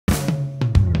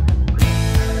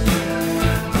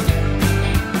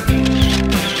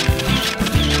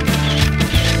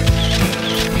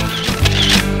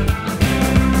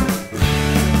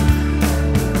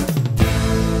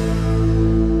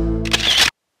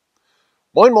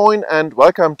Moin Moin and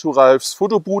welcome to Ralfs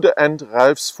Foto-Bude and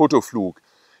Ralfs Fotoflug.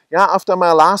 Yeah, after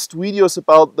my last videos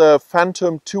about the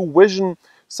Phantom 2 Vision,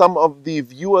 some of the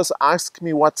viewers asked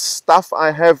me what stuff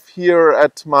I have here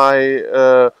at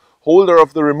my holder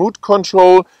of the remote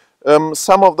control.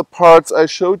 Some of the parts I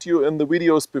showed you in the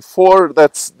videos before,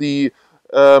 that's the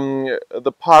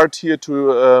part here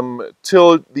to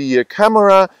tilt the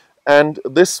camera, and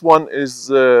this one is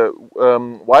the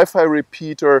Wi-Fi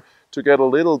repeater to get a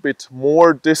little bit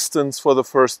more distance for the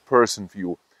first-person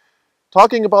view.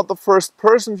 Talking about the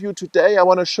first-person view today, I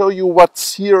want to show you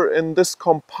what's here in this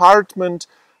compartment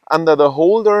under the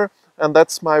holder, and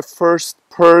that's my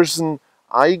first-person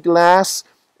eyeglass.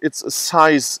 It's a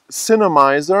Zeiss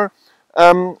Cinemizer,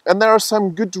 and there are some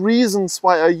good reasons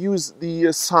why I use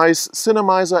the Zeiss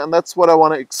Cinemizer, and that's what I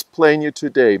want to explain you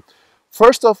today.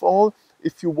 First of all,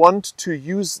 if you want to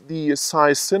use the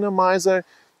Zeiss Cinemizer,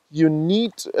 you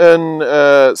need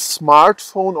a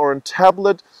smartphone or a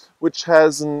tablet which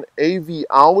has an AV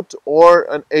out or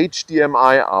an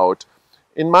HDMI out.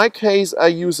 In my case, I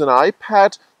use an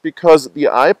iPad because the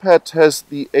iPad has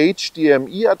the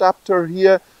HDMI adapter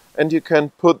here, and you can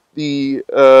put the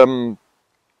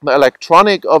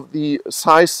electronic of the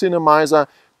Zeiss Cinemizer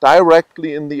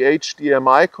directly in the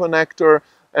HDMI connector,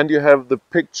 and you have the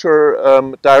picture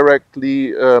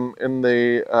directly in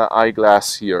the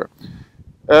eyeglass here.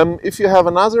 If you have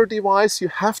another device, you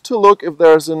have to look if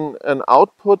there's an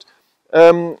output.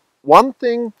 One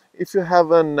thing, if you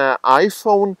have an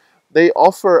iPhone, they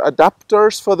offer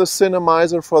adapters for the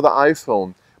Cinemizer for the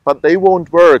iPhone, but they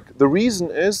won't work. The reason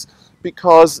is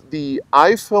because the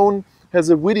iPhone has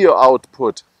a video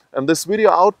output, and this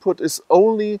video output is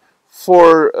only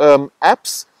for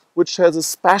apps which has a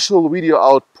special video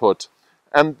output,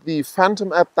 and the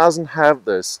Phantom app doesn't have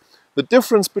this. The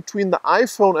difference between the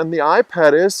iPhone and the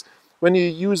iPad is when you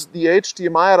use the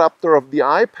HDMI adapter of the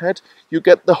iPad, you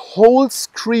get the whole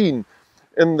screen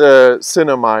in the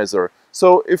Cinemizer.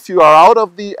 So if you are out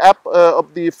of the app,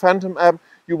 of the Phantom app,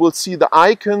 you will see the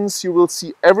icons, you will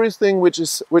see everything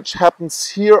which happens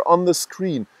here on the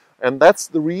screen. And that's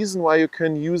the reason why you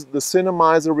can use the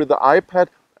Cinemizer with the iPad,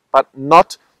 but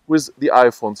not with the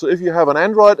iPhone. So if you have an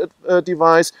Android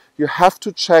device, you have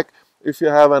to check if you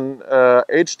have an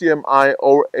HDMI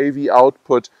or AV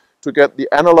output to get the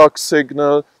analog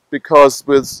signal, because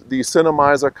with the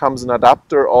Cinemizer comes an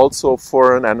adapter also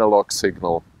for an analog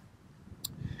signal.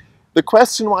 The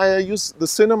question why I use the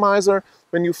Cinemizer,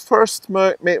 when you first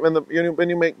when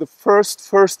you make the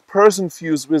first-person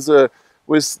views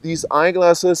with these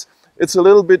eyeglasses, it's a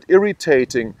little bit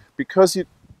irritating because you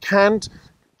can't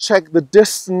check the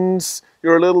distance,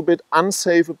 you're a little bit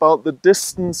unsafe about the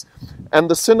distance, and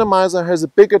the Cinemizer has a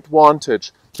big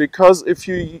advantage because if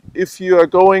you are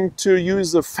going to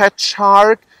use a fat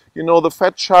shark, you know the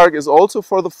fat shark is also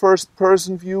for the first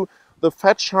person view. The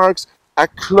fat sharks are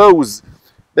close.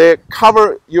 They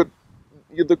cover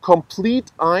the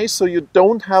complete eye, so you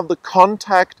don't have the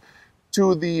contact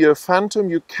to the Phantom.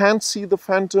 You can't see the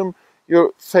Phantom.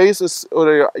 Your face is,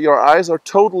 or your eyes are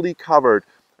totally covered.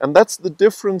 And that's the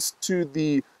difference to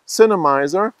the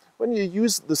Cinemizer. When you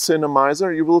use the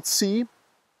Cinemizer, you will see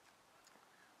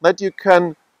that you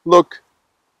can look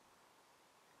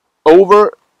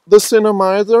over the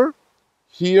Cinemizer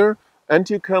here, and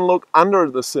you can look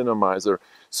under the Cinemizer.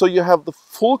 So you have the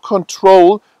full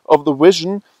control of the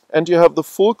vision, and you have the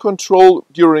full control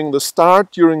during the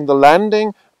start, during the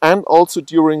landing, and also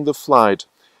during the flight.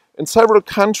 In several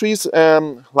countries,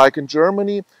 like in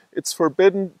Germany, it's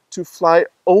forbidden to fly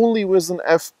only with an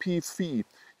FPV.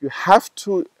 You have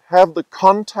to have the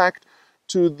contact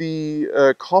to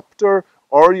the copter,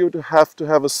 or you have to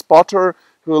have a spotter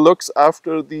who looks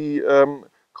after the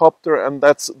copter, and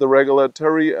that's the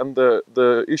regulatory and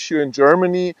the issue in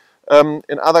Germany.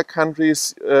 In other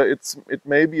countries, it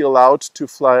may be allowed to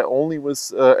fly only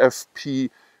with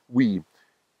FPV.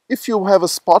 If you have a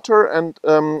spotter, and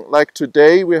like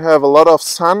today we have a lot of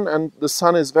sun and the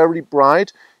sun is very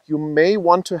bright, you may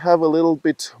want to have a little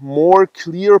bit more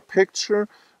clear picture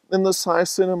in the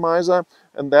Zeiss Cinemizer,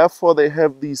 and therefore they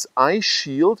have these eye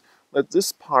shield, like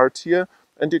this part here,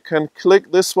 and you can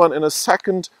click this one in a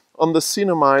second on the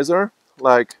Cinemizer,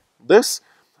 like this,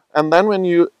 and then when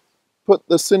you put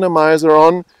the Cinemizer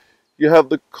on, you have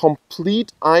the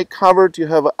complete eye covered, you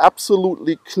have an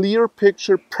absolutely clear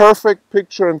picture,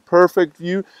 and perfect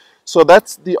view. So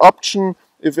that's the option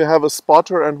if you have a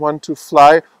spotter and want to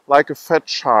fly like a fat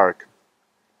shark.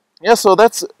 Yeah, so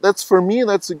that's for me,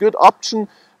 that's a good option.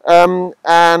 I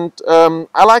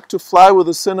like to fly with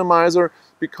a Cinemizer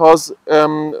because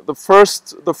the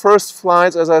first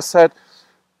flights, as I said,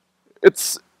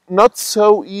 it's not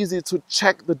so easy to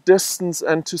check the distance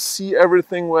and to see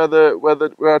everything where there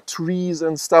are trees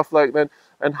and stuff like that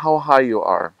and how high you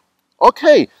are.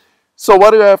 Okay, so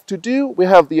what do you have to do? We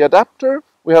have the adapter,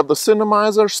 we have the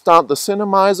Cinemizer, start the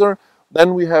Cinemizer,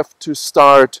 then we have to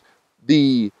start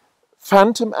the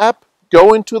Phantom app,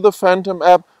 go into the Phantom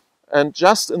app, and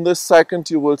just in this second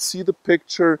you will see the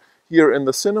picture here in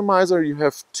the Cinemizer. You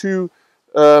have two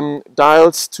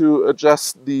dials to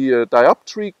adjust the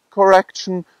dioptry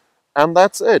correction, and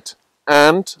that's it.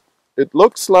 And it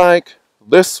looks like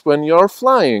this when you're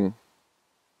flying.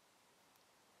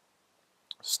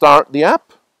 Start the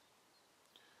app.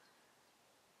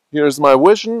 Here's my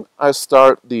vision. I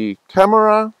start the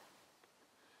camera.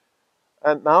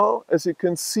 And now, as you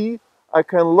can see, I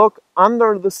can look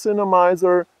under the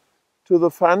Cinemizer to the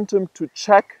Phantom to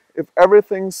check if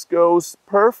everything goes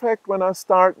perfect when I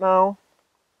start now.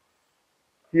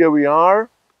 Here we are.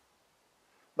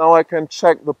 Now I can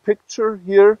check the picture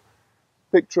here.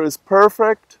 Picture is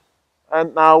perfect.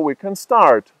 And now we can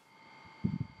start.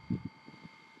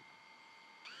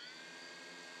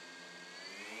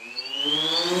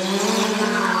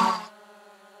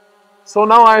 So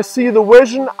now I see the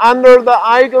vision under the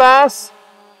eyeglass,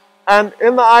 and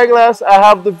in the eyeglass I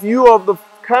have the view of the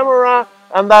camera,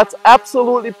 and that's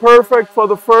absolutely perfect for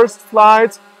the first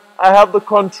flight. I have the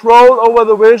control over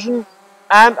the vision,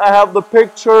 and I have the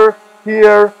picture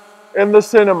here in the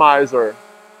Cinemizer.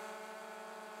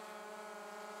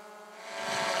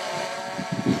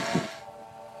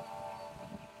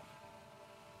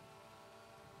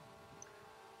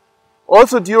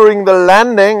 Also during the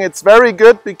landing, it's very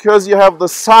good because you have the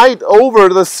sight over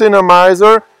the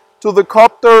Cinemizer to the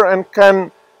copter and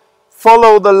can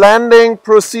follow the landing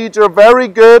procedure very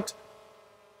good.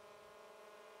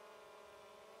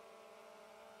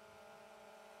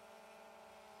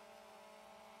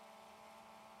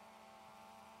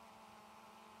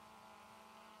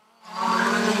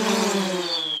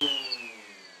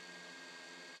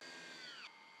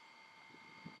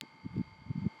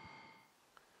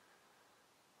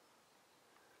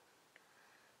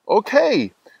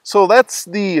 Okay, so that's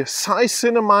the Zeiss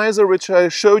Cinemizer which I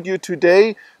showed you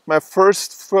today. My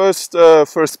first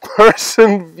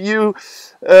person view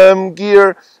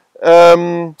gear.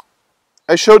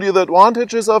 I showed you the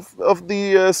advantages of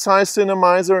the Zeiss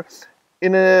Cinemizer.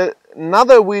 In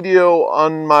another video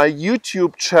on my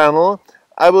YouTube channel,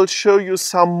 I will show you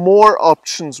some more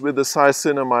options with the Zeiss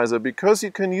Cinemizer, because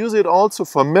you can use it also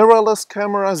for mirrorless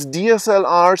cameras,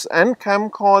 DSLRs and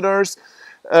camcorders,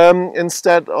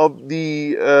 instead of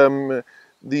the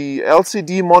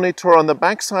LCD monitor on the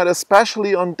backside,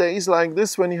 especially on days like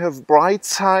this when you have bright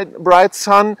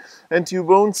sun and you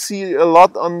won't see a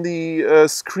lot on the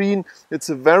screen. It's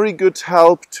a very good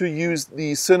help to use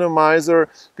the Cinemizer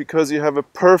because you have a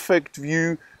perfect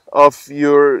view of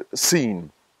your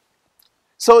scene.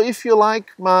 So if you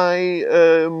like my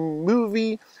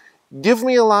movie, give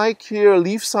me a like here,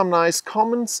 leave some nice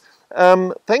comments.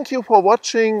 Thank you for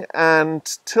watching, and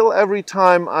till every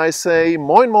time I say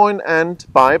moin moin and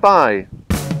bye bye.